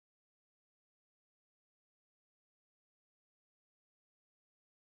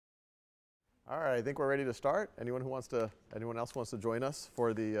All right, I think we're ready to start. Anyone else wants to join us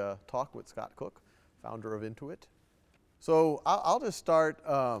for the talk with Scott Cook, founder of Intuit? So I'll just start.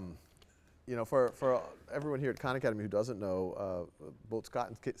 For everyone here at Khan Academy who doesn't know, both Scott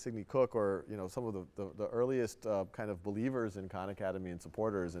and Sidney Cook are some of the earliest kind of believers in Khan Academy and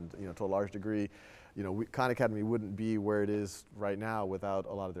supporters, and to a large degree, Khan Academy wouldn't be where it is right now without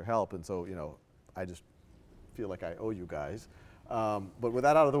a lot of their help. And so I just feel like I owe you guys. But with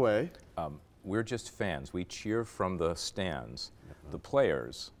that out of the way. We're just fans. We cheer from the stands. The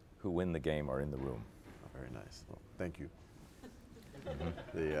players who win the game are in the room. Oh, very nice. Well, thank you.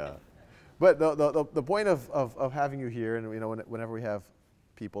 But the point of having you here, and whenever we have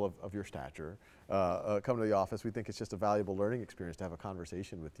people of your stature come to the office, we think it's just a valuable learning experience to have a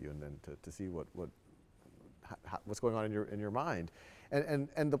conversation with you, and then to see what's going on in your mind.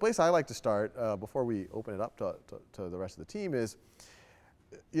 And the place I like to start before we open it up to the rest of the team is,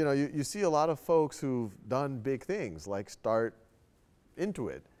 you see a lot of folks who've done big things like start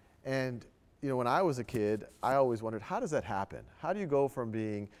Intuit. And when I was a kid, I always wondered, how does that happen? How do you go from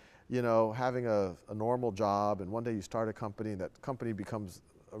being, having a normal job, and one day you start a company, and that company becomes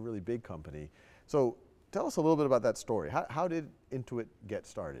a really big company? So tell us a little bit about that story. How did Intuit get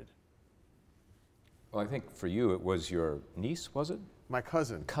started? Well, I think for you it was your niece, was it? My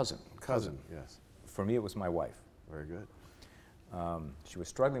cousin. Cousin, yes. For me it was my wife. Very good. She was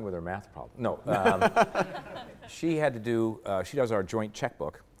struggling with her math problem. No, she had to do, she does our joint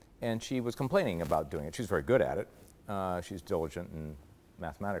checkbook, and she was complaining about doing it. She's very good at it. She's diligent and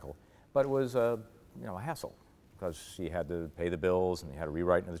mathematical, but it was a hassle, because she had to pay the bills, and you had to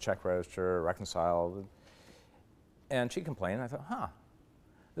rewrite into the check register, reconcile, and she complained. And I thought,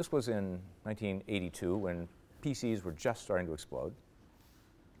 this was in 1982 when PCs were just starting to explode.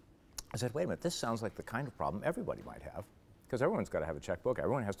 I said, wait a minute, this sounds like the kind of problem everybody might have, because everyone's got to have a checkbook,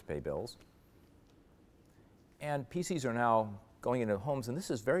 everyone has to pay bills. And PCs are now going into homes, and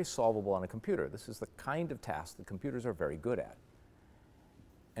this is very solvable on a computer. This is the kind of task that computers are very good at.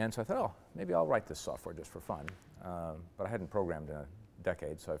 And so I thought, maybe I'll write this software just for fun. But I hadn't programmed in a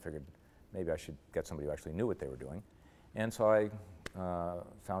decade, so I figured maybe I should get somebody who actually knew what they were doing. And so I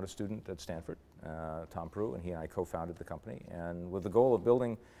found a student at Stanford, Tom Prue, and he and I co-founded the company, and with the goal of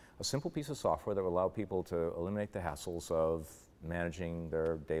building a simple piece of software that would allow people to eliminate the hassles of managing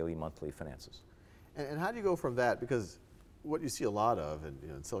their daily, monthly finances. And how do you go from that? Because what you see a lot of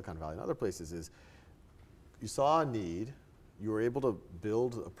in Silicon Valley and other places is you saw a need, you were able to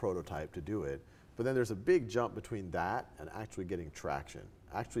build a prototype to do it, but then there's a big jump between that and actually getting traction,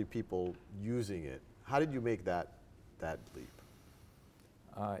 actually people using it. How did you make that leap?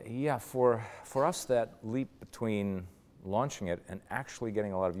 Yeah, for us, that leap between launching it and actually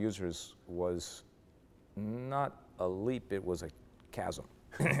getting a lot of users was not a leap, it was a chasm.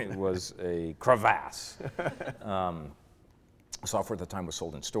 It was a crevasse. Software at the time was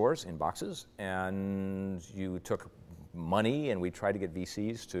sold in stores, in boxes, and you took money, and we tried to get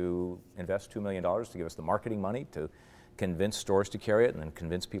VCs to invest $2 million to give us the marketing money to convince stores to carry it and then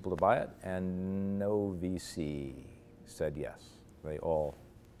convince people to buy it, and no VC said yes. They all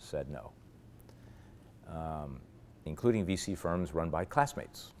said no. Including VC firms run by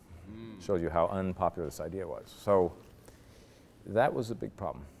classmates. Shows you how unpopular this idea was. So that was a big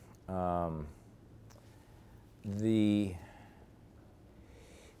problem. We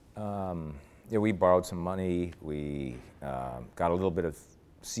borrowed some money. We got a little bit of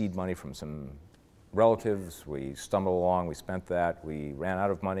seed money from some relatives. We stumbled along. We spent that. We ran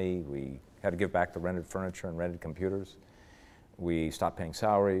out of money. We had to give back the rented furniture and rented computers. We stopped paying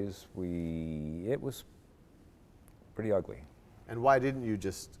salaries. It was pretty ugly. And why didn't you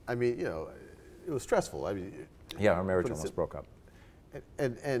just, it was stressful. Yeah, our marriage almost broke up.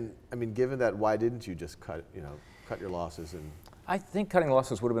 And given that, why didn't you just cut your losses? And I think cutting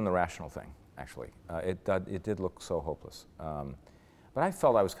losses would have been the rational thing, actually. It did look so hopeless. But I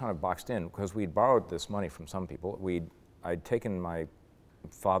felt I was kind of boxed in because we'd borrowed this money from some people. I'd taken my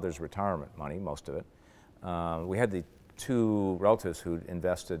father's retirement money, most of it. We had the two relatives who'd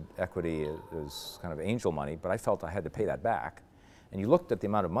invested equity as kind of angel money, but I felt I had to pay that back. And you looked at the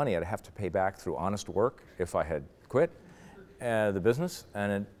amount of money I'd have to pay back through honest work if I had quit the business,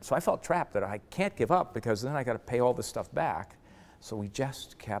 so I felt trapped that I can't give up because then I got to pay all this stuff back. So we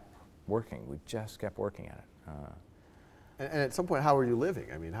just kept working. We just kept working at it. And at some point, how were you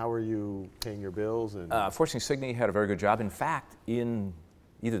living? How were you paying your bills? And fortunately, Signe had a very good job. In fact, in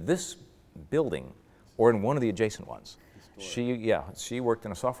either this building or in one of the adjacent ones. She worked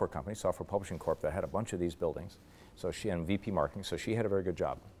in a software company, Software Publishing Corp, that had a bunch of these buildings. So she had VP marketing, so she had a very good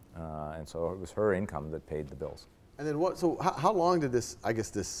job. And so it was her income that paid the bills. And then what? So how long did this? I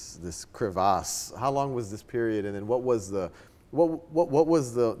guess this crevasse. How long was this period? And then what was the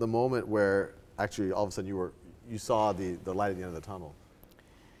moment where actually all of a sudden you saw the light at the end of the tunnel?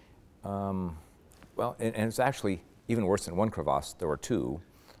 Well, and it's actually even worse than one crevasse. There were two.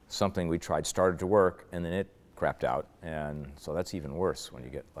 Something we tried started to work, and then it crapped out, and so that's even worse when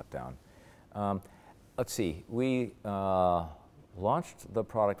you get let down. Let's see. We launched the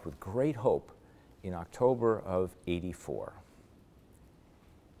product with great hope in October of '84.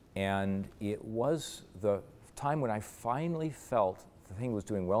 And it was the time when I finally felt the thing was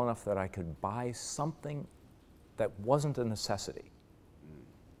doing well enough that I could buy something that wasn't a necessity,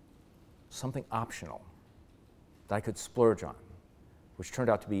 something optional that I could splurge on, which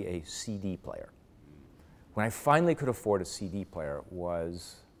turned out to be a CD player. When I finally could afford a CD player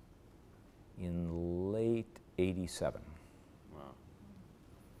was in late '87.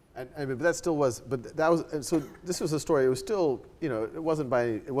 But that still was, but that was, so this was a story, it was still, you know, it wasn't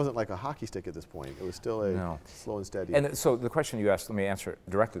like a hockey stick at this point. It was still a slow and steady. And so the question you asked, let me answer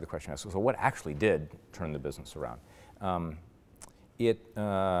directly the question you asked. So what actually did turn the business around? It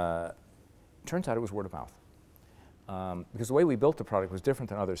turns out it was word of mouth. Because the way we built the product was different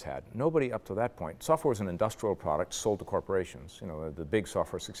than others had. Nobody up to that point, software was an industrial product sold to corporations. You know, the big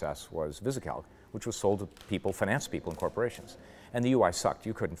software success was VisiCalc, which was sold to people, finance people in corporations. And the UI sucked.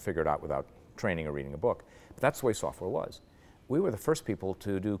 You couldn't figure it out without training or reading a book. But that's the way software was. We were the first people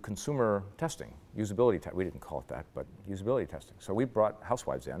to do consumer testing, usability testing. We didn't call it that, but usability testing. So we brought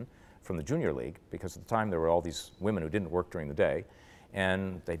housewives in from the junior league, because at the time there were all these women who didn't work during the day,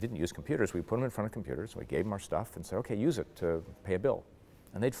 and they didn't use computers. We put them in front of computers, we gave them our stuff and said, okay, use it to pay a bill.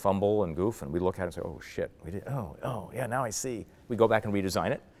 And they'd fumble and goof, and we'd look at it and say, oh shit, we did, oh yeah, now I see. We go back and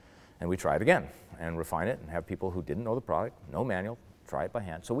redesign it, and we try it again, and refine it, and have people who didn't know the product, no manual, try it by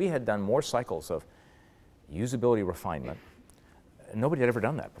hand. So we had done more cycles of usability refinement. Nobody had ever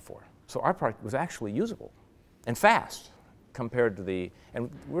done that before. So our product was actually usable and fast compared to and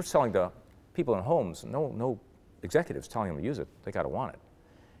we're selling to people in homes, no executives telling them to use it, they gotta want it.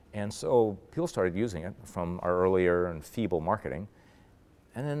 And so people started using it from our earlier and feeble marketing,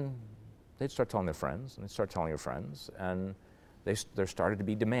 and then they'd start telling their friends, and they'd start telling their friends, and there started to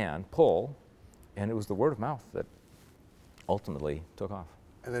be demand, pull, and it was the word of mouth that ultimately took off.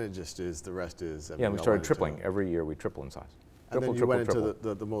 And then it just is, the rest is. Yeah, we started tripling. Every year we triple in size. And then you went into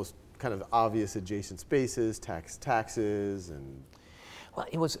the most kind of obvious adjacent spaces, taxes, and... Well,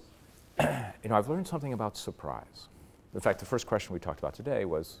 it was, you know, I've learned something about surprise. In fact, the first question we talked about today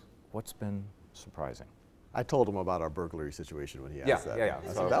was, what's been surprising? I told him about our burglary situation when he asked that. Yeah.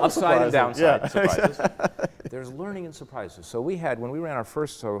 So that upside and downside surprises. There's learning and surprises. So we had, when we ran our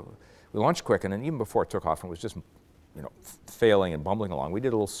first, so we launched Quicken, and even before it took off and was just, you know, failing and bumbling along, we did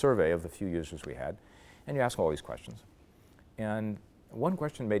a little survey of the few users we had, and you ask all these questions. And one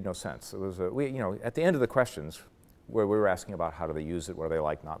question made no sense. It was, you know, at the end of the questions, where we were asking about how do they use it, what do they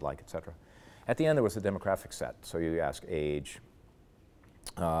like, not like, et cetera. At the end, there was a demographic set. So you ask age,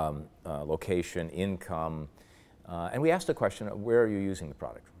 location, income, and we asked the question, where are you using the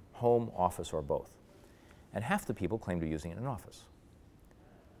product? Home, office, or both? And half the people claimed to be using it in an office.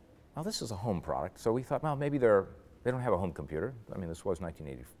 Well, this is a home product, so we thought, well, maybe they don't have a home computer. I mean, this was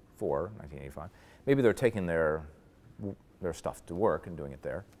 1984, 1985. Maybe they're taking their stuff to work and doing it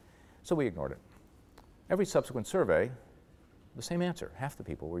there. So we ignored it. Every subsequent survey, the same answer. Half the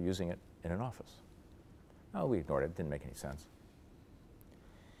people were using it in an office. Oh, we ignored it. Didn't make any sense.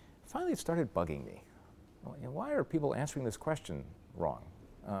 Finally, it started bugging me. Well, you know, why are people answering this question wrong?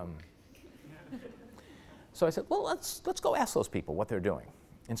 So I said, well, let's go ask those people what they're doing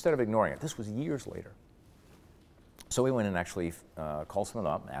instead of ignoring it. This was years later. So we went and actually called some of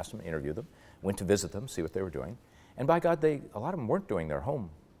them up, asked them to interview them, went to visit them, see what they were doing. And by God, a lot of them weren't doing their home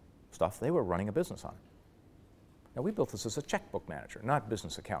stuff. They were running a business on it. Now, we built this as a checkbook manager, not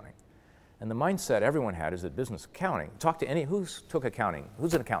business accounting. And the mindset everyone had is that business accounting, talk to who's took accounting?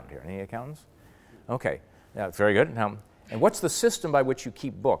 Who's an accountant here? Any accountants? Okay, yeah, that's very good. Now, and what's the system by which you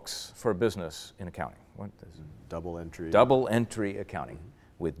keep books for a business in accounting? What is it? Double entry. Double entry accounting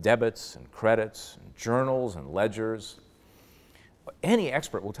with debits and credits and journals and ledgers. Any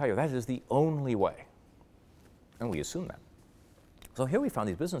expert will tell you that is the only way. And we assume that. So here we found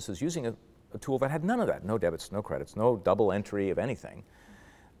these businesses using a tool that had none of that. No debits, no credits, no double entry of anything.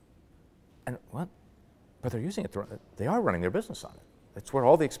 And what? But they're using it. They are running their business on it. It's where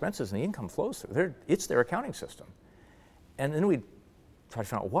all the expenses and the income flows through. It's their accounting system. And then we try to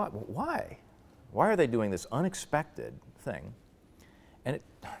find out why? Why are they doing this unexpected thing? And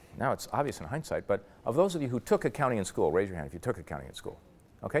now it's obvious in hindsight, but of those of you who took accounting in school, raise your hand if you took accounting in school.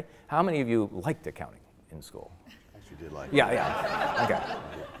 Okay? How many of you liked accounting in school? I if you did like Yeah, yeah.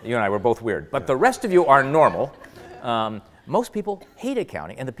 Okay. You and I were both weird. But the rest of you are normal. Most people hate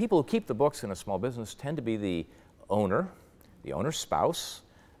accounting, and the people who keep the books in a small business tend to be the owner, the owner's spouse,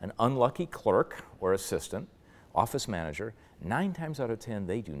 an unlucky clerk or assistant, office manager. 9 times out of 10,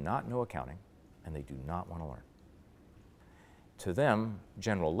 they do not know accounting, and they do not want to learn. To them,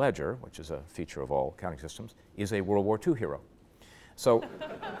 general ledger, which is a feature of all accounting systems, is a World War II hero. So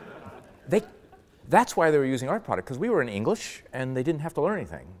that's why they were using our product, because we were in English and they didn't have to learn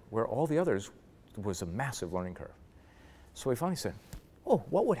anything, where all the others was a massive learning curve. So we finally said, oh,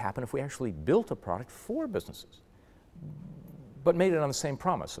 what would happen if we actually built a product for businesses, but made it on the same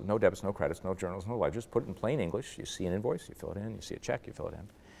promise of no debits, no credits, no journals, no ledgers, put it in plain English. You see an invoice, you fill it in. You see a check, you fill it in.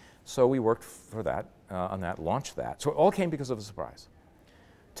 So we worked for that, on that, launched that. So it all came because of a surprise.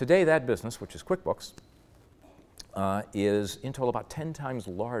 Today, that business, which is QuickBooks, is in total about 10 times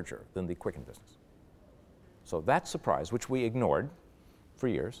larger than the Quicken business. So that surprise, which we ignored for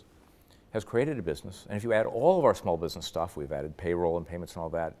years, has created a business. And if you add all of our small business stuff, we've added payroll and payments and all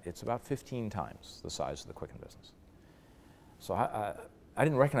that, it's about 15 times the size of the Quicken business. So I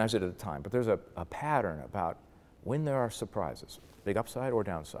didn't recognize it at the time, but there's a pattern about when there are surprises, big upside or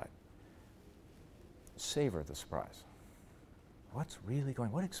downside. Savor the surprise. What's really going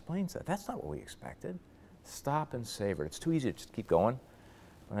on? What explains that? That's not what we expected. Stop and savor it. It's too easy to just keep going.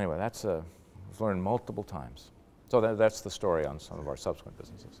 But anyway, that's I've learned multiple times. So that's the story on some of our subsequent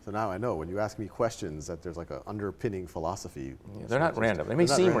businesses. So now I know when you ask me questions that there's like an underpinning philosophy. Yeah, they're not random. They may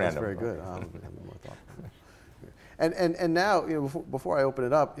seem random. That's very good. And now, you know, before I open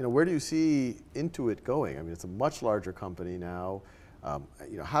it up, you know, where do you see Intuit going? I mean, it's a much larger company now.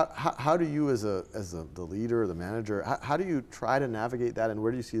 You know, how do you, as the leader, the manager, how do you try to navigate that, and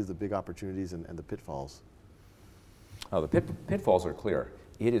where do you see as the big opportunities and the pitfalls? Oh, the pitfalls are clear.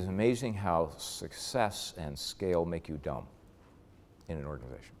 It is amazing how success and scale make you dumb in an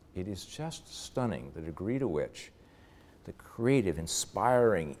organization. It is just stunning the degree to which the creative,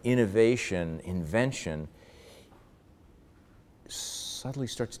 inspiring, innovation, invention suddenly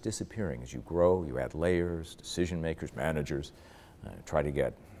starts disappearing as you grow. You add layers, decision makers, managers, try to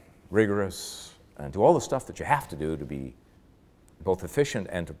get rigorous and do all the stuff that you have to do to be both efficient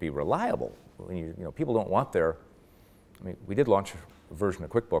and to be reliable. When you know, people don't want their, I mean, we did launch a version of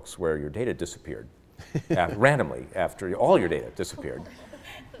QuickBooks where your data disappeared randomly after all your data disappeared.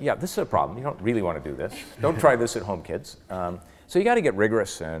 Yeah, this is a problem. You don't really want to do this. Don't try this at home, kids. So you got to get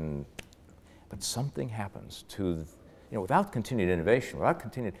rigorous, but something happens to, you know, without continued innovation, without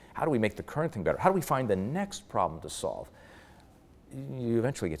continued, how do we make the current thing better? How do we find the next problem to solve? You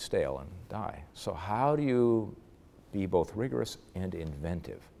eventually get stale and die. So how do you be both rigorous and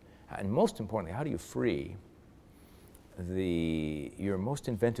inventive? And most importantly, how do you free your most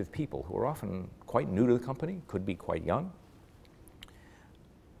inventive people, who are often quite new to the company, could be quite young,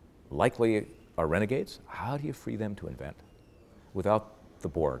 likely are renegades? How do you free them to invent without the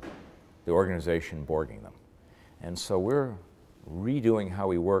Borg, the organization Borging them? And so we're redoing how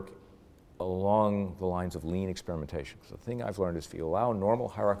we work along the lines of lean experimentation. So the thing I've learned is if you allow normal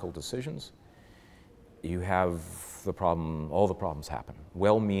hierarchical decisions, you have the problem, all the problems happen.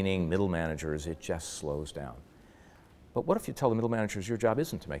 Well-meaning middle managers, it just slows down. But what if you tell the middle managers your job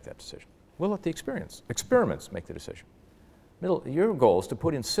isn't to make that decision? We'll let the experiments make the decision. Your goal is to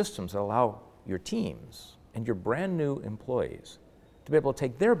put in systems that allow your teams and your brand new employees to be able to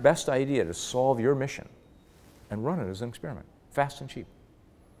take their best idea to solve your mission and run it as an experiment, fast and cheap.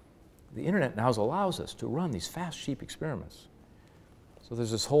 The internet now allows us to run these fast, cheap experiments. So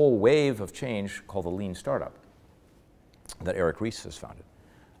there's this whole wave of change called the lean startup that Eric Ries has founded.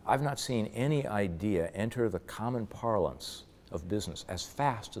 I've not seen any idea enter the common parlance of business as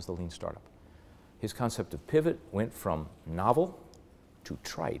fast as the lean startup. His concept of pivot went from novel to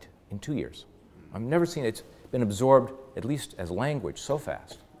trite in 2 years. I've never seen it's been absorbed, at least as language, so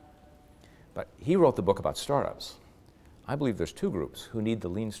fast. But he wrote the book about startups. I believe there's 2 groups who need the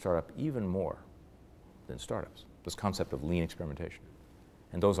lean startup even more than startups, this concept of lean experimentation.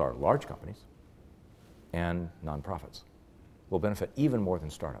 And those are large companies and nonprofits will benefit even more than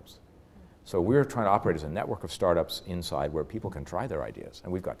startups. So we're trying to operate as a network of startups inside where people can try their ideas.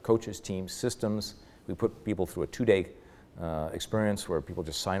 And we've got coaches, teams, systems. We put people through a 2-day experience where people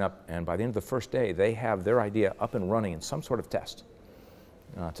just sign up, and by the end of the first day, they have their idea up and running in some sort of test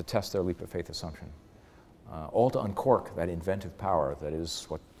to test their leap of faith assumption. All to uncork that inventive power that is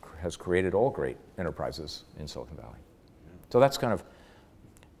what has created all great enterprises in Silicon Valley. So that's kind of,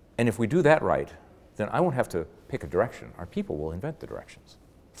 and if we do that right, then I won't have to pick a direction. Our people will invent the directions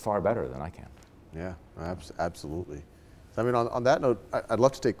far better than I can. Yeah, absolutely. So, I mean, on that note, I'd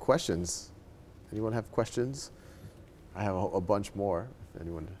love to take questions. Anyone have questions? I have a bunch more, if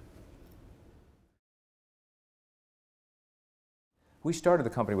anyone. We started the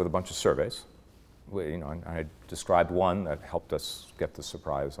company with a bunch of surveys. I described one that helped us get the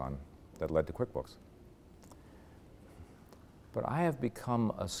surprise on that led to QuickBooks. But I have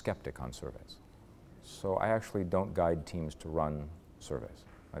become a skeptic on surveys. So I actually don't guide teams to run surveys.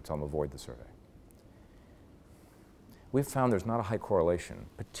 I tell them avoid the survey. We've found there's not a high correlation,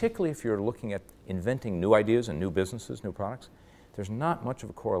 particularly if you're looking at inventing new ideas and new businesses, new products. There's not much of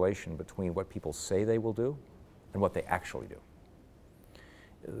a correlation between what people say they will do and what they actually do.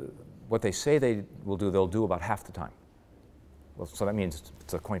 What they say they will do, they'll do about half the time. Well, so that means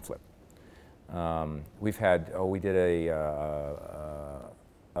it's a coin flip. We did a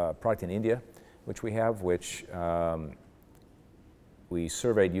product in India, which we have, which we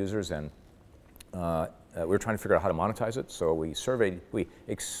surveyed users, and we were trying to figure out how to monetize it. So we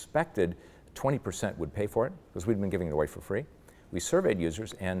expected 20% would pay for it, because we'd been giving it away for free. We surveyed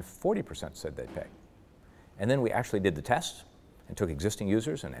users, and 40% said they'd pay. And then we actually did the test, and took existing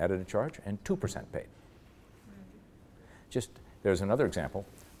users and added a charge, and 2% paid. There's another example.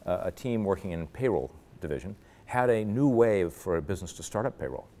 A team working in payroll division had a new way for a business to start up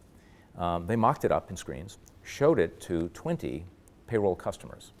payroll. They mocked it up in screens, showed it to 20 payroll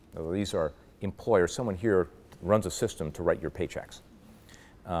customers. These are employers. Someone here runs a system to write your paychecks.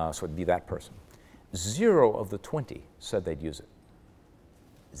 So it'd be that person. 0 of the 20 said they'd use it.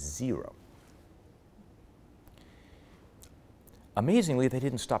 0. Amazingly, they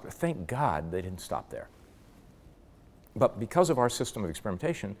didn't stop. Thank God they didn't stop there. But because of our system of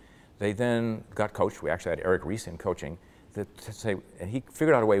experimentation, they then got coached. We actually had Eric Reese in coaching to say, and he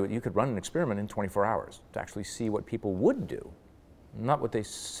figured out a way that you could run an experiment in 24 hours to actually see what people would do, not what they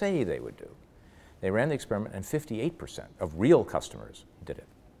say they would do. They ran the experiment, and 58% of real customers did it.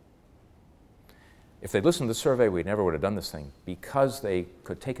 If they'd listened to the survey, we never would have done this thing. Because they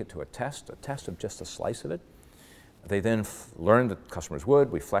could take it to a test of just a slice of it, they then learned that customers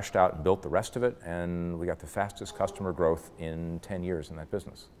would. We fleshed out and built the rest of it, and we got the fastest customer growth in 10 years in that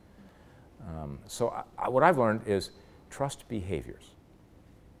business. What I've learned is trust behaviors.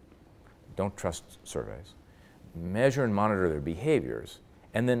 Don't trust surveys. Measure and monitor their behaviors,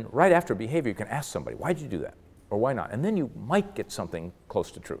 and then right after behavior, you can ask somebody, why did you do that? Or why not? And then you might get something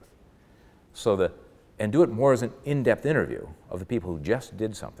close to truth. And do it more as an in-depth interview of the people who just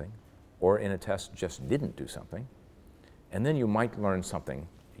did something, or in a test just didn't do something. And then you might learn something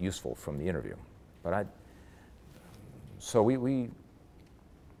useful from the interview.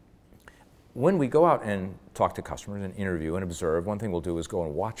 When we go out and talk to customers and interview and observe, one thing we'll do is go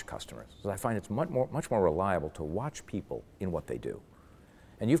and watch customers. So I find it's much more reliable to watch people in what they do.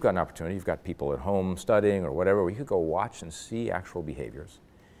 And you've got an opportunity, you've got people at home studying or whatever, where you could go watch and see actual behaviors.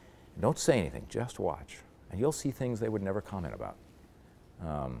 Don't say anything, just watch. And you'll see things they would never comment about.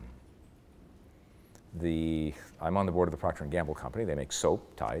 I'm on the board of the Procter & Gamble company. They make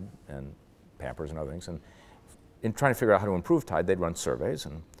soap, Tide, and Pampers and other things. And in trying to figure out how to improve Tide, they'd run surveys.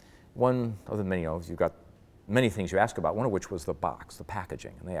 And one of the many, you've got many things you ask about, one of which was the box, the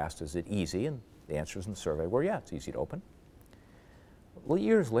packaging. And they asked, is it easy? And the answers in the survey were, yeah, it's easy to open. Well,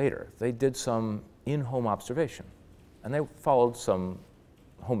 years later, they did some in-home observation. And they followed some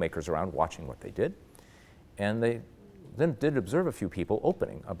homemakers around watching what they did. And they then did observe a few people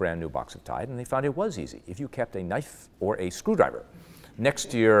opening a brand new box of Tide, and they found it was easy. If you kept a knife or a screwdriver next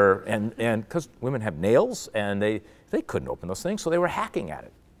to your, and because women have nails, and they couldn't open those things, so they were hacking at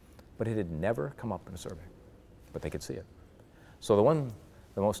it. But it had never come up in a survey, but they could see it. So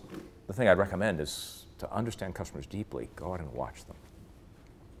the thing I'd recommend is to understand customers deeply, go out and watch them.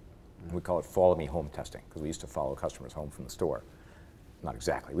 We call it follow me home testing, because we used to follow customers home from the store. Not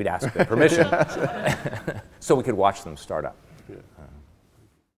exactly. We'd ask their permission so we could watch them start up. Yeah.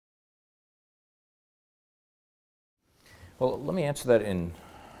 Well, let me answer that in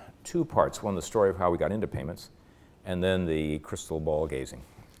 2 parts. One, the story of how we got into payments, and then the crystal ball gazing.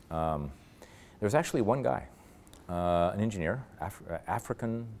 There's actually one guy, an engineer,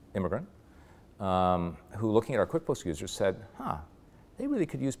 African immigrant, who, looking at our QuickBooks users, said, they really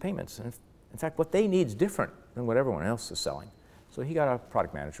could use payments. And in fact, what they need is different than what everyone else is selling. So he got a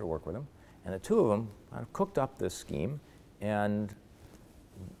product manager to work with him, and the 2 of them cooked up this scheme and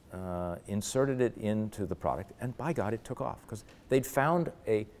inserted it into the product, and by God, it took off, because they'd found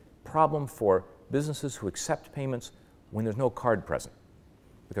a problem for businesses who accept payments when there's no card present.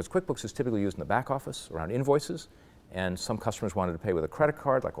 Because QuickBooks is typically used in the back office around invoices, and some customers wanted to pay with a credit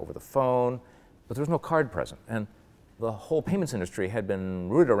card, like over the phone, but there was no card present. And the whole payments industry had been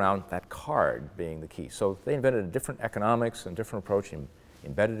rooted around that card being the key. So they invented a different economics and different approach and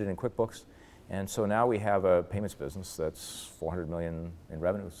embedded it in QuickBooks. And so now we have a payments business that's 400 million in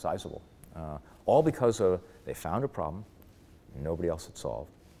revenue, sizable. All because they found a problem nobody else had solved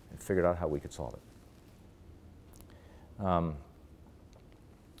and figured out how we could solve it.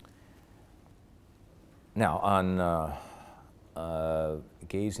 Now, on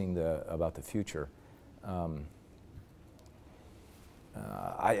gazing about the future, right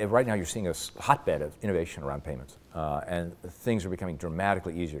now you're seeing a hotbed of innovation around payments, and things are becoming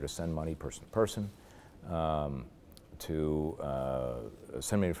dramatically easier to send money person to person, to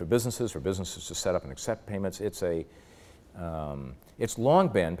send money for businesses to set up and accept payments. It's long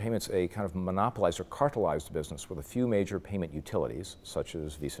been, payments, a kind of monopolized or cartelized business with a few major payment utilities, such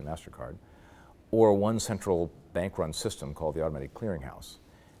as Visa and MasterCard, or one central bank-run system called the automatic clearinghouse.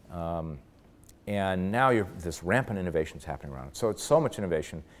 And now this rampant innovation is happening around it. So it's so much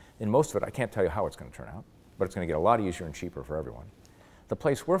innovation. In most of it, I can't tell you how it's going to turn out, but it's going to get a lot easier and cheaper for everyone. The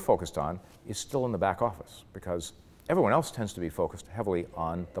place we're focused on is still in the back office, because everyone else tends to be focused heavily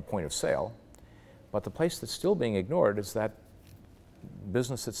on the point of sale. But the place that's still being ignored is that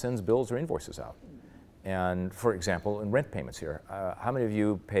business that sends bills or invoices out. And for example, in rent payments here, how many of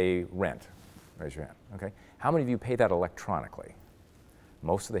you pay rent? Raise your hand, okay? How many of you pay that electronically?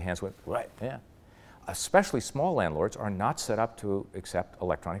 Most of the hands went, right, yeah. Especially small landlords are not set up to accept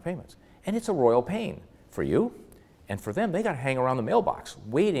electronic payments. And it's a royal pain for you, and for them, they got to hang around the mailbox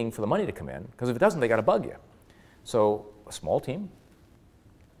waiting for the money to come in, because if it doesn't, they got to bug you. So a small team,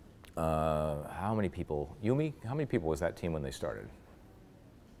 how many people, Yumi, how many people was that team when they started?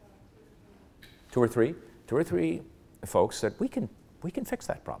 Two or three folks said, we can fix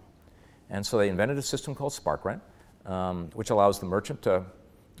that problem. And so they invented a system called SparkRent, which allows the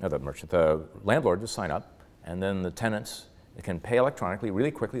landlord to sign up, and then the tenants can pay electronically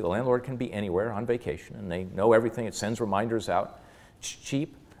really quickly. The landlord can be anywhere on vacation, and they know everything. It sends reminders out. It's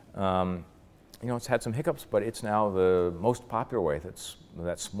cheap. You know, it's had some hiccups, but it's now the most popular way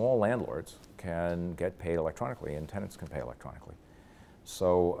that small landlords can get paid electronically and tenants can pay electronically.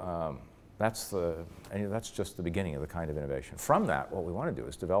 So that's just the beginning of the kind of innovation. From that, what we want to do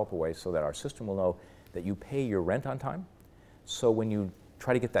is develop a way so that our system will know that you pay your rent on time. So when you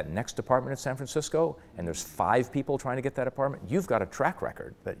try to get that next apartment in San Francisco and there's 5 people trying to get that apartment, you've got a track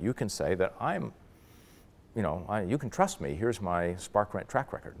record that you can say that you can trust me, here's my SparkRent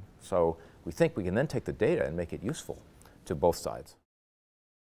track record. So we think we can then take the data and make it useful to both sides.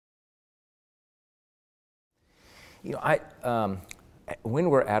 You know, when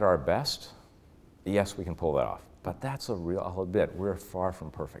we're at our best, yes, we can pull that off. But I'll admit, we're far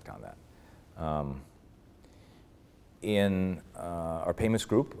from perfect on that. In our payments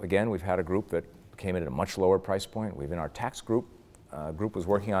group, again, we've had a group that came in at a much lower price point. We've in our tax group, was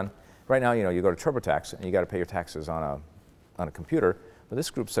working on, right now, you go to TurboTax and you got to pay your taxes on a computer. But this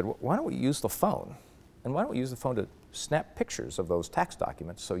group said, well, why don't we use the phone? And why don't we use the phone to snap pictures of those tax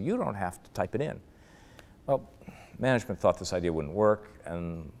documents so you don't have to type it in? Well, management thought this idea wouldn't work,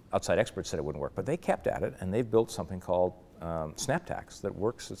 and outside experts said it wouldn't work. But they kept at it, and they've built something called SnapTax that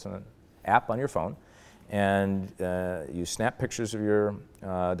works. It's an app on your phone, and you snap pictures of your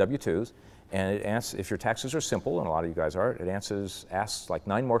W-2s, and it asks, if your taxes are simple, and a lot of you guys are, it asks like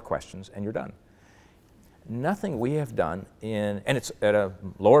 9 more questions, and you're done. Nothing we have done and it's at a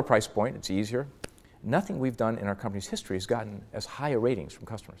lower price point, it's easier. Nothing we've done in our company's history has gotten as high a ratings from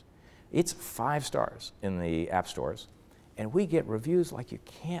customers. It's 5 stars in the app stores, and we get reviews like you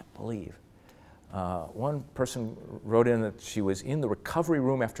can't believe. One person wrote in that she was in the recovery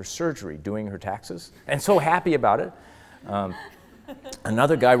room after surgery doing her taxes, and so happy about it.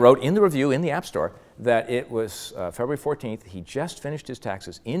 Another guy wrote in the review in the App Store that it was February 14th, he just finished his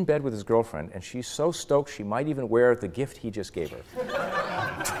taxes in bed with his girlfriend, and she's so stoked she might even wear the gift he just gave her.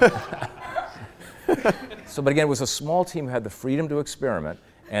 So, but again, it was a small team who had the freedom to experiment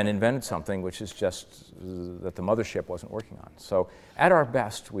and invented something which is just that the mothership wasn't working on. So at our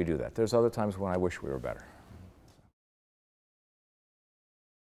best, we do that. There's other times when I wish we were better.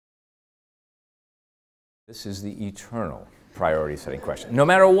 This is the eternal priority setting question, no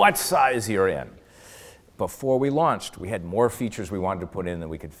matter what size you're in. Before we launched, we had more features we wanted to put in than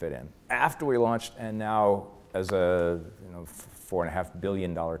we could fit in. After we launched, and now as a $4.5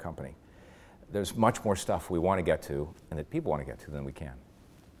 billion company, there's much more stuff we want to get to and that people want to get to than we can.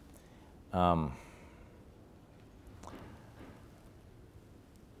 I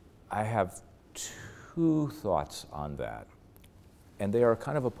have 2 thoughts on that, and they are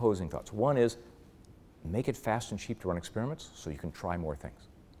kind of opposing thoughts. One is, make it fast and cheap to run experiments so you can try more things.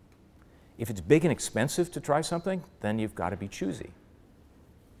 If it's big and expensive to try something, then you've got to be choosy.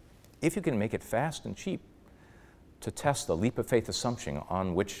 If you can make it fast and cheap to test the leap of faith assumption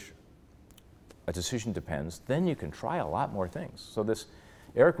on which a decision depends, then you can try a lot more things. So this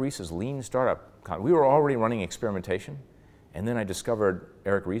Eric Ries's lean startup, we were already running experimentation, and then I discovered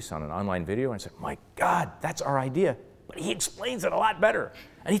Eric Ries on an online video and I said, my God, that's our idea. But he explains it a lot better,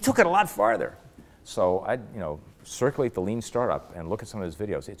 and he took it a lot farther. So I, circulate the lean startup and look at some of his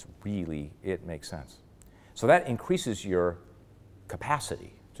videos. It makes sense. So that increases your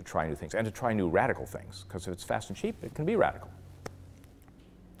capacity to try new things and to try new radical things, because if it's fast and cheap, it can be radical.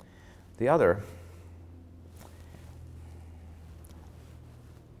 The other,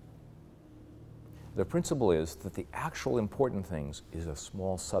 the principle is that the actual important things is a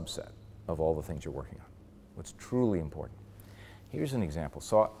small subset of all the things you're working on. What's truly important. Here's an example.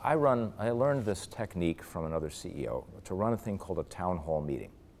 So I learned this technique from another CEO to run a thing called a town hall meeting.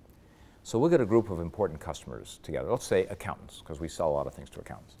 So we'll get a group of important customers together. Let's say accountants, because we sell a lot of things to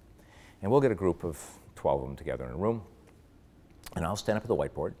accountants. And we'll get a group of 12 of them together in a room, and I'll stand up at the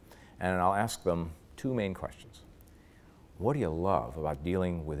whiteboard, and I'll ask them two main questions. What do you love about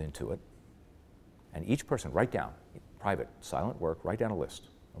dealing with Intuit? And each person, write down, private, silent work, write down a list.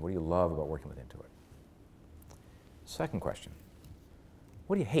 What do you love about working with Intuit? Second question,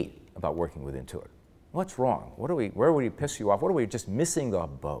 what do you hate about working with Intuit? What's wrong? Where would we piss you off? What are we just missing the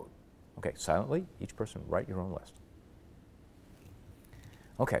boat? Okay, silently, each person write your own list.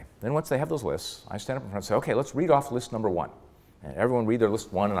 Okay, then once they have those lists, I stand up in front and say, okay, let's read off list number 1. And everyone read their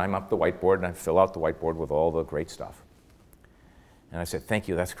list 1, and I'm up the whiteboard, and I fill out the whiteboard with all the great stuff. And I said, thank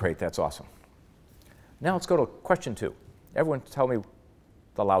you, that's great, that's awesome. Now let's go to question 2. Everyone tell me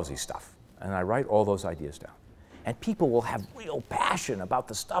the lousy stuff. And I write all those ideas down. And people will have real passion about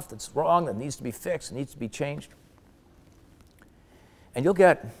the stuff that's wrong, that needs to be fixed, needs to be changed. And you'll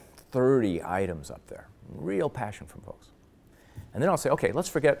get 30 items up there, real passion from folks. And then I'll say, okay, let's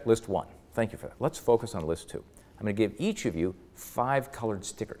forget list 1. Thank you for that. Let's focus on list 2. I'm going to give each of you 5 colored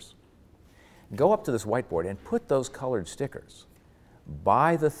stickers. Go up to this whiteboard and put those colored stickers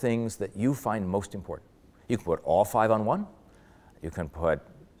by the things that you find most important. You can put all 5 on one. You can put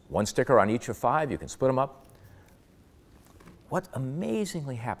 1 sticker on each of 5. You can split them up. What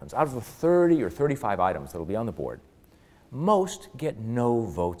amazingly happens, out of the 30 or 35 items that will be on the board, most get no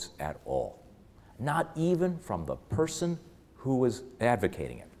votes at all, not even from the person who was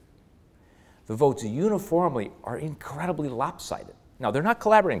advocating it. The votes uniformly are incredibly lopsided. Now, they're not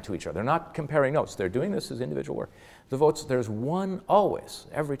collaborating to each other. They're not comparing notes. They're doing this as individual work. The votes, there's one always,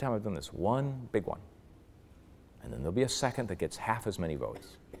 every time I've done this, one big one. And then there'll be a second that gets half as many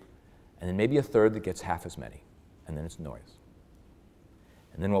votes. And then maybe a third that gets half as many. And then it's noise.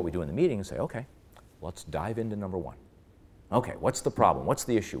 And then what we do in the meeting is say, okay, let's dive into number 1. Okay, what's the problem? What's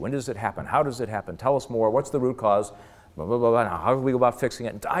the issue? When does it happen? How does it happen? Tell us more. What's the root cause? Blah, blah, blah, blah. Now, how do we go about fixing it?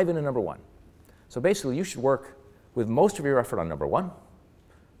 And dive into number 1. So basically, you should work with most of your effort on number 1,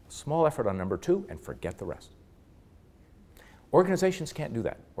 small effort on number 2, and forget the rest. Organizations can't do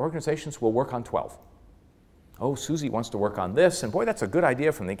that. Organizations will work on 12. Oh, Susie wants to work on this, and boy, that's a good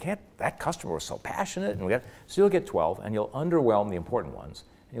idea from that customer was so passionate, and so you'll get 12, and you'll underwhelm the important ones,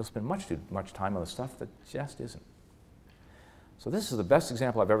 and you'll spend much too much time on the stuff that just isn't. So this is the best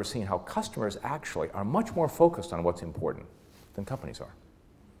example I've ever seen how customers actually are much more focused on what's important than companies are.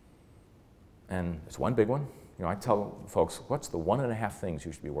 And it's one big one. I tell folks, what's the 1.5 things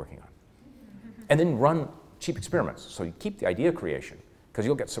you should be working on? And then run cheap experiments. So you keep the idea creation, because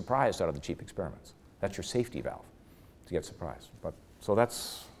you'll get surprised out of the cheap experiments. That's your safety valve, to get surprised. So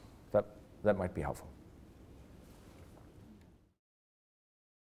that might be helpful.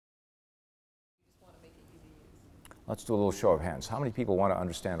 Let's do a little show of hands. How many people want to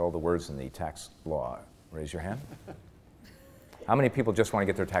understand all the words in the tax law? Raise your hand. How many people just want to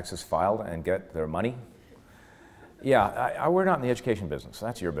get their taxes filed and get their money? Yeah, we're not in the education business.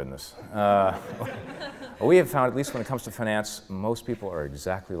 That's your business. We have found, at least when it comes to finance, most people are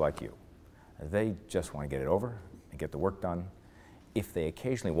exactly like you. They just want to get it over and get the work done. If they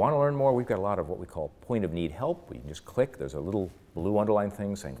occasionally want to learn more, we've got a lot of what we call point of need help. We can just click. There's a little blue underlined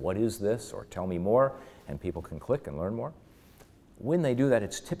thing saying, what is this? Or tell me more. And people can click and learn more. When they do that,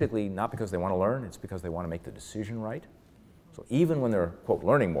 it's typically not because they want to learn. It's because they want to make the decision right. So even when they're, quote,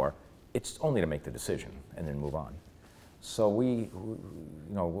 learning more, it's only to make the decision and then move on. So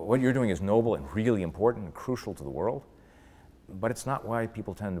what you're doing is noble and really important and crucial to the world. But it's not why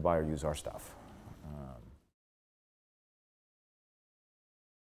people tend to buy or use our stuff.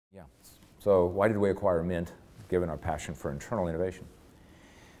 So why did we acquire Mint, given our passion for internal innovation?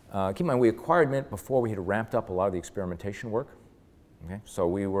 Keep in mind, we acquired Mint before we had ramped up a lot of the experimentation work. Okay? So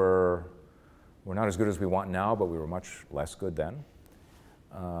we're not as good as we want now, but we were much less good then.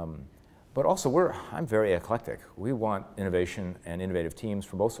 But also, I'm very eclectic. We want innovation and innovative teams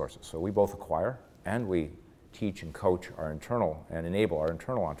from both sources. So we both acquire and we teach and coach our internal and enable our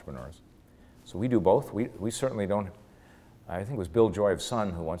internal entrepreneurs. So we do both. We certainly don't. I think it was Bill Joy of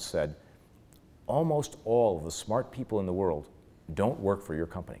Sun who once said, almost all of the smart people in the world don't work for your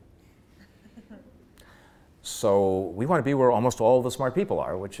company. So we want to be where almost all of the smart people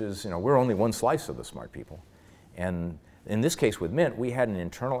are, which is, we're only one slice of the smart people. And in this case with Mint, we had an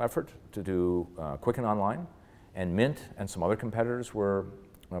internal effort to do Quicken Online, and Mint and some other competitors were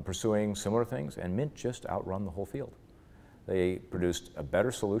pursuing similar things, and Mint just outrun the whole field. They produced a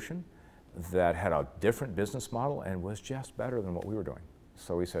better solution that had a different business model and was just better than what we were doing.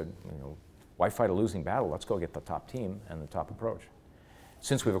 So we said, why fight a losing battle? Let's go get the top team and the top approach.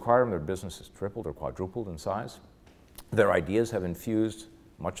 Since we've acquired them, their business has tripled or quadrupled in size. Their ideas have infused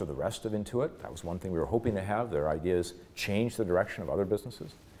much of the rest of Intuit. That was one thing we were hoping to have. Their ideas changed the direction of other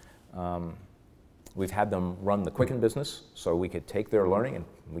businesses. We've had them run the Quicken business, so we could take their learning, and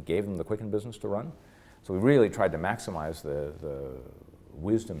we gave them the Quicken business to run. So we really tried to maximize the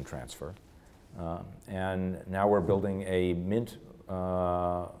wisdom transfer. And now we're building a Mint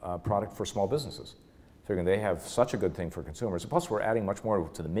product for small businesses, figuring they have such a good thing for consumers. Plus, we're adding much more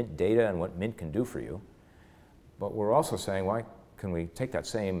to the Mint data and what Mint can do for you. But we're also saying, why can we take that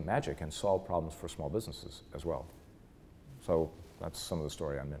same magic and solve problems for small businesses as well? So that's some of the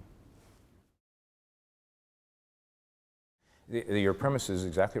story on Mint. Your premise is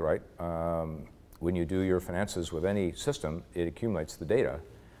exactly right. When you do your finances with any system, it accumulates the data.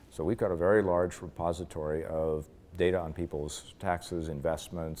 So we've got a very large repository of data on people's taxes,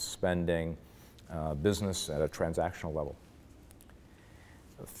 investments, spending, business at a transactional level.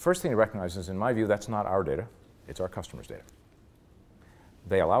 The first thing to recognize is, in my view, that's not our data. It's our customers' data.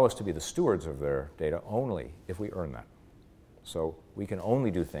 They allow us to be the stewards of their data only if we earn that. So we can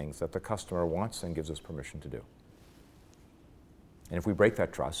only do things that the customer wants and gives us permission to do. And if we break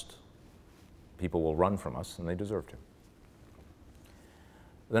that trust, people will run from us, and they deserve to.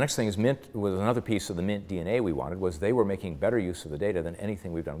 The next thing is Mint, was another piece of the Mint DNA we wanted, was they were making better use of the data than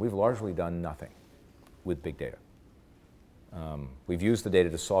anything we've done. We've largely done nothing with big data. We've used the data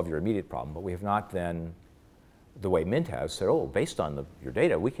to solve your immediate problem, but we have not then, the way Mint has, said, oh, based on your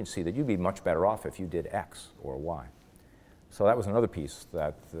data, we can see that you'd be much better off if you did X or Y. So that was another piece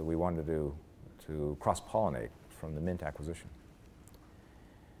that we wanted to do to cross-pollinate from the Mint acquisition.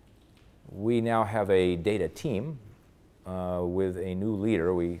 We now have a data team with a new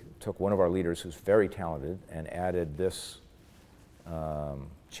leader. We took one of our leaders who's very talented and added this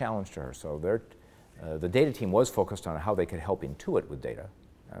challenge to her. So the data team was focused on how they could help Intuit with data.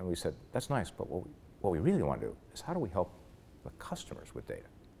 And we said, that's nice, but what we really want to do is how do we help the customers with data?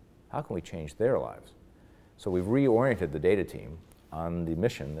 How can we change their lives? So we've reoriented the data team on the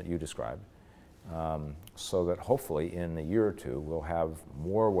mission that you described, so that hopefully in a year or two we'll have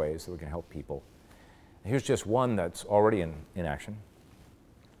more ways that we can help people. Here's just one that's already in action.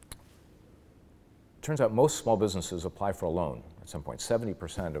 It turns out most small businesses apply for a loan at some point.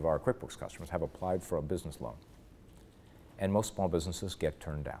 70% of our QuickBooks customers have applied for a business loan. And most small businesses get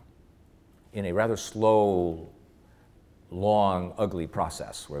turned down in a rather slow, long, ugly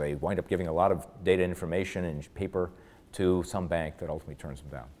process where they wind up giving a lot of data information and paper to some bank that ultimately turns them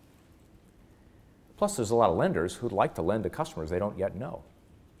down. Plus, there's a lot of lenders who'd like to lend to customers they don't yet know.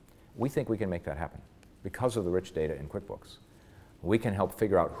 We think we can make that happen because of the rich data in QuickBooks. We can help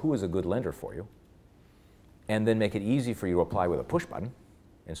figure out who is a good lender for you and then make it easy for you to apply with a push button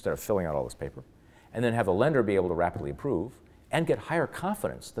instead of filling out all this paper, and then have the lender be able to rapidly approve and get higher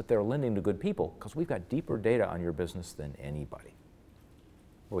confidence that they're lending to good people because we've got deeper data on your business than anybody.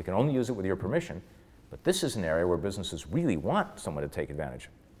 Well, we can only use it with your permission, but this is an area where businesses really want someone to take advantage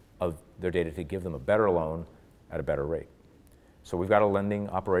of their data to give them a better loan at a better rate. So we've got a lending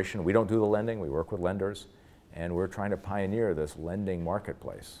operation. We don't do the lending. We work with lenders, and we're trying to pioneer this lending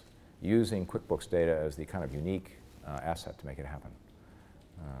marketplace using QuickBooks data as the kind of unique asset to make it happen.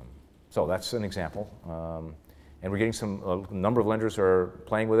 So that's an example. And we're getting a number of lenders are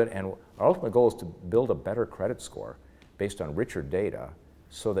playing with it, and our ultimate goal is to build a better credit score based on richer data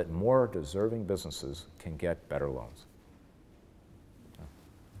so that more deserving businesses can get better loans.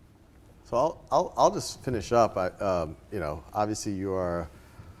 So I'll just finish up. Obviously you are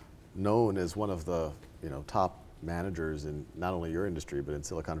known as one of the top managers in not only your industry but in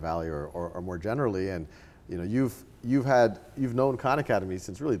Silicon Valley or more generally. And you've known Khan Academy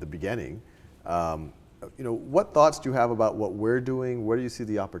since really the beginning. What thoughts do you have about what we're doing? Where do you see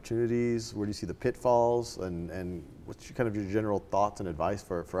the opportunities? Where do you see the pitfalls? And what's kind of your general thoughts and advice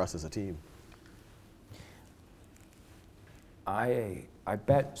for us as a team? I I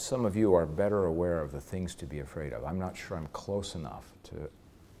bet some of you are better aware of the things to be afraid of. I'm not sure I'm close enough to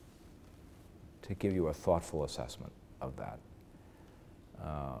give you a thoughtful assessment of that.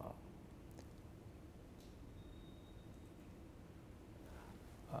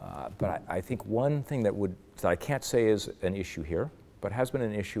 But I think one thing that I can't say is an issue here, but has been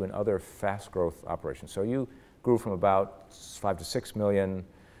an issue in other fast growth operations. So you grew from about 5 to 6 million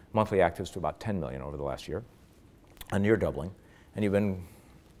monthly actives to about 10 million over the last year, a near doubling, and you've been,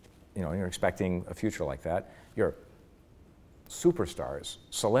 you're expecting a future like that. You're superstars,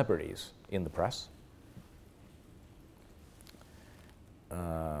 celebrities in the press.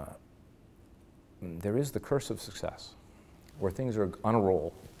 There is the curse of success, where things are on a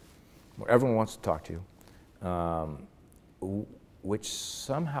roll, where everyone wants to talk to you, which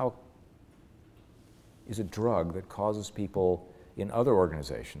somehow is a drug that causes people in other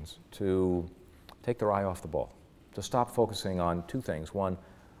organizations to take their eye off the ball, to stop focusing on two things. One,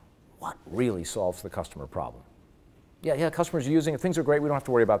 what really solves the customer problem? Yeah, customers are using it, things are great, we don't have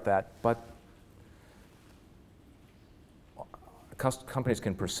to worry about that, but companies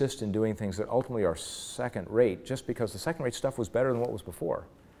can persist in doing things that ultimately are second rate just because the second rate stuff was better than what was before.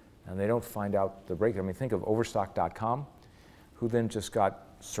 And they don't find out the break. I mean, think of Overstock.com, who then just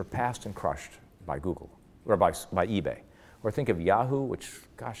got surpassed and crushed by Google, or by eBay. Or think of Yahoo, which,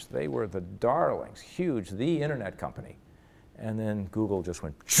 gosh, they were the darlings, huge, the internet company. And then Google just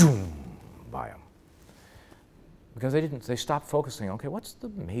went choom by them. Because they stopped focusing, okay, what's the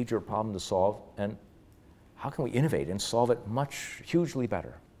major problem to solve? And how can we innovate and solve it hugely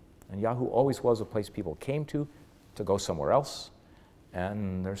better? And Yahoo always was a place people came to go somewhere else,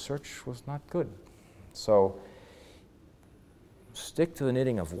 and their search was not good. So stick to the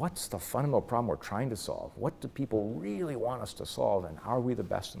knitting of what's the fundamental problem we're trying to solve? What do people really want us to solve, and are we the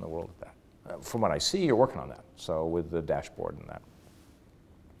best in the world at that? From what I see, you're working on that, so with the dashboard and that.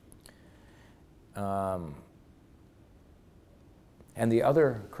 And the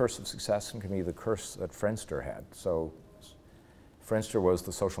other curse of success can be the curse that Friendster had. So Friendster was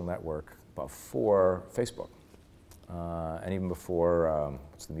the social network before Facebook, and even before,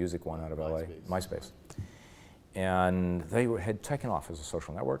 what's the music one out of LA? MySpace. And they had taken off as a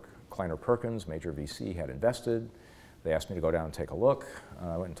social network. Kleiner Perkins, major VC, had invested. They asked me to go down and take a look.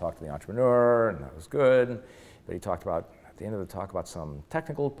 I went and talked to the entrepreneur, and that was good. But he talked about, at the end of the talk, about some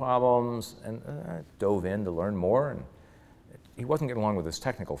technical problems, and I dove in to learn more. And he wasn't getting along with his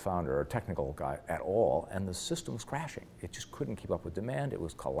technical founder or technical guy at all, and the system was crashing. It just couldn't keep up with demand. It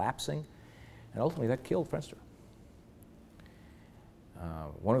was collapsing, and ultimately that killed Friendster.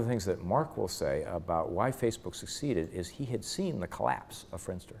 One of the things that Mark will say about why Facebook succeeded is he had seen the collapse of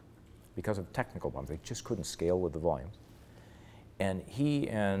Friendster because of technical problems. They just couldn't scale with the volumes. And he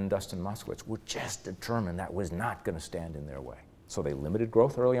and Dustin Moskowitz were just determined that was not going to stand in their way. So they limited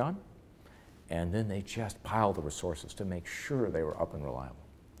growth early on, and then they just piled the resources to make sure they were up and reliable.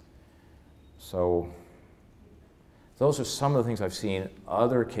 So those are some of the things I've seen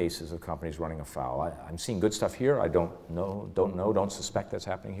other cases of companies running afoul. I'm seeing good stuff here. I don't suspect that's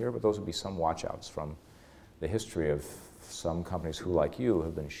happening here, but those would be some watch-outs from the history of some companies who, like you,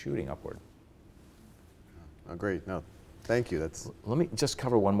 have been shooting upward. Oh, great. No, thank you. Let me just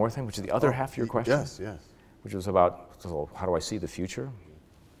cover one more thing, which is the other half of your question. Yes, yes. Which was about, so how do I see the future?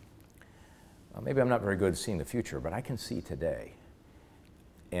 Maybe I'm not very good at seeing the future, but I can see today.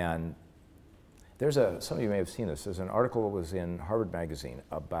 And some of you may have seen this. There's an article that was in Harvard Magazine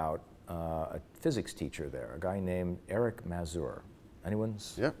about a physics teacher there, a guy named Eric Mazur.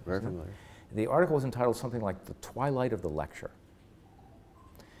 Anyone's? Yeah, very familiar. The article was entitled something like The Twilight of the Lecture.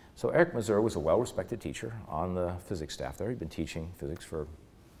 So Eric Mazur was a well-respected teacher on the physics staff there. He'd been teaching physics for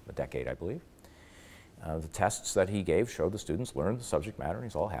a decade, I believe. The tests that he gave showed the students learned the subject matter, and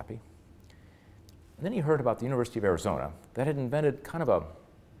he's all happy. And then he heard about the University of Arizona that had invented kind of a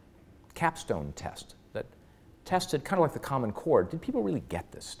capstone test that tested kind of like the Common Core. Did people really get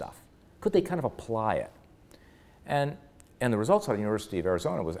this stuff? Could they kind of apply it? And the results out of the University of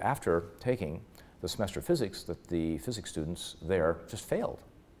Arizona was after taking the semester of physics that the physics students there just failed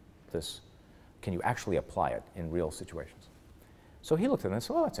this. Can you actually apply it in real situations? So he looked at it and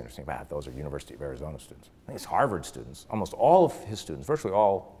said, well, that's interesting. But those are University of Arizona students. I think it's Harvard students. Almost all of his students, virtually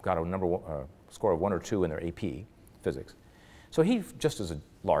all, got a score of 1 or 2 in their AP physics. So he, just as a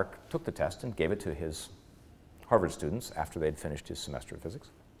lark, took the test and gave it to his Harvard students after they'd finished his semester of physics.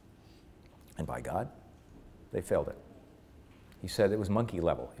 And by God, they failed it. He said it was monkey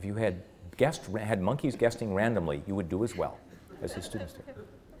level. If you had monkeys guessing randomly, you would do as well as his students did.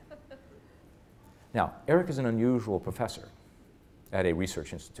 Now, Eric is an unusual professor at a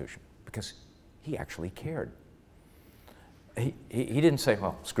research institution because he actually cared. he didn't say,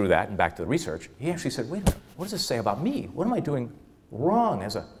 well, screw that and back to the research. He actually said, wait a minute, what does this say about me? What am I doing wrong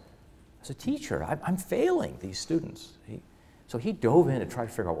as a teacher? I'm failing these students. So he dove in to try to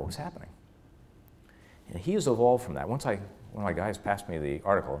figure out what was happening. And he has evolved from that. One of my guys passed me the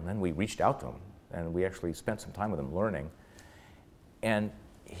article, and then we reached out to him, and we actually spent some time with him learning. And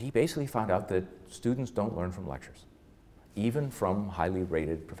he basically found out that students don't learn from lectures, even from highly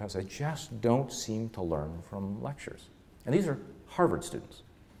rated professors. They just don't seem to learn from lectures. And these are Harvard students.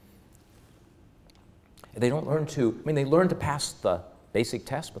 They don't learn to, I mean, they learn to pass the basic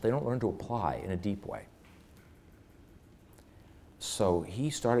test, but they don't learn to apply in a deep way. So he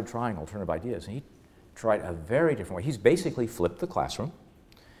started trying alternative ideas, and he tried a very different way. He's basically flipped the classroom,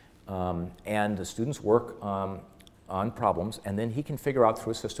 and the students work on problems, and then he can figure out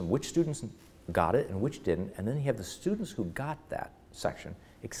through a system which students got it and which didn't, and then he have the students who got that section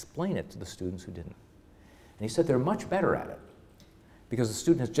explain it to the students who didn't. And he said they're much better at it because the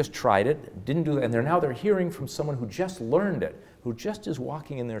student has just tried it, didn't do it, and they're hearing from someone who just learned it, who just is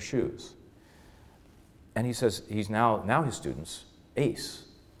walking in their shoes. And he says he's now his students ace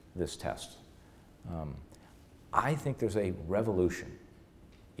this test. I think there's a revolution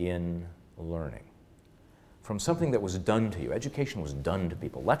in learning. From something that was done to you, education was done to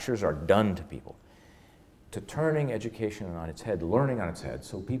people, lectures are done to people, to turning education on its head, learning on its head,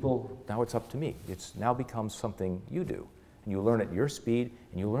 so people, now it's up to me. It's now becomes something you do. And you learn at your speed,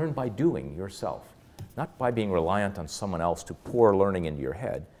 and you learn by doing yourself, not by being reliant on someone else to pour learning into your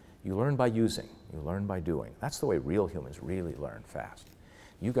head. You learn by using, you learn by doing. That's the way real humans really learn fast.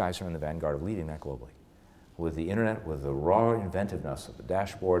 You guys are in the vanguard of leading that globally. With the internet, with the raw inventiveness of the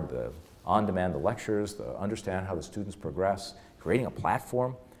dashboard, the on-demand, the lectures, the understand how the students progress, creating a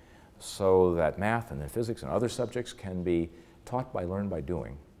platform so that math and then physics and other subjects can be taught by learn by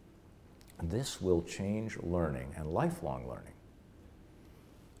doing. This will change learning and lifelong learning.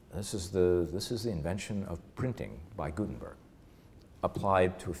 This is the invention of printing by Gutenberg,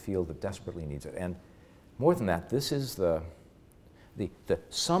 applied to a field that desperately needs it. And more than that, this is the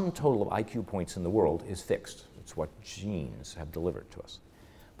sum total of IQ points in the world is fixed. It's what genes have delivered to us.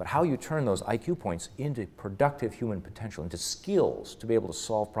 But how you turn those IQ points into productive human potential, into skills to be able to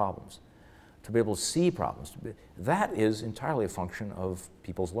solve problems, to be able to see problems, that is entirely a function of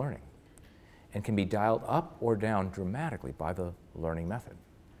people's learning and can be dialed up or down dramatically by the learning method.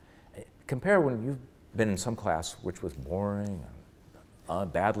 Compare when you've been in some class which was boring,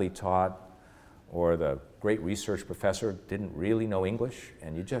 badly taught, or the great research professor didn't really know English,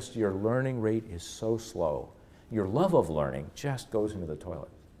 and your learning rate is so slow. Your love of learning just goes into the toilet.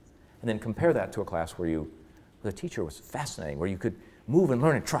 And then compare that to a class where the teacher was fascinating, where you could move and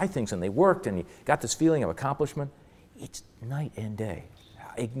learn and try things and they worked and you got this feeling of accomplishment. It's night and day,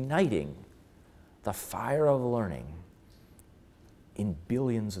 igniting the fire of learning in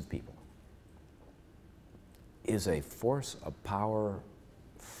billions of people is a force of power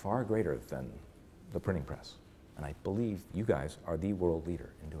far greater than the printing press. And I believe you guys are the world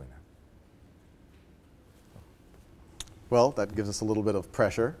leader in doing that. Well, that gives us a little bit of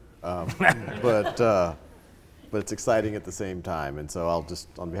pressure, but it's exciting at the same time. And so I'll just,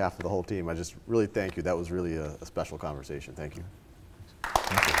 on behalf of the whole team, I just really thank you. That was really a special conversation. Thank you.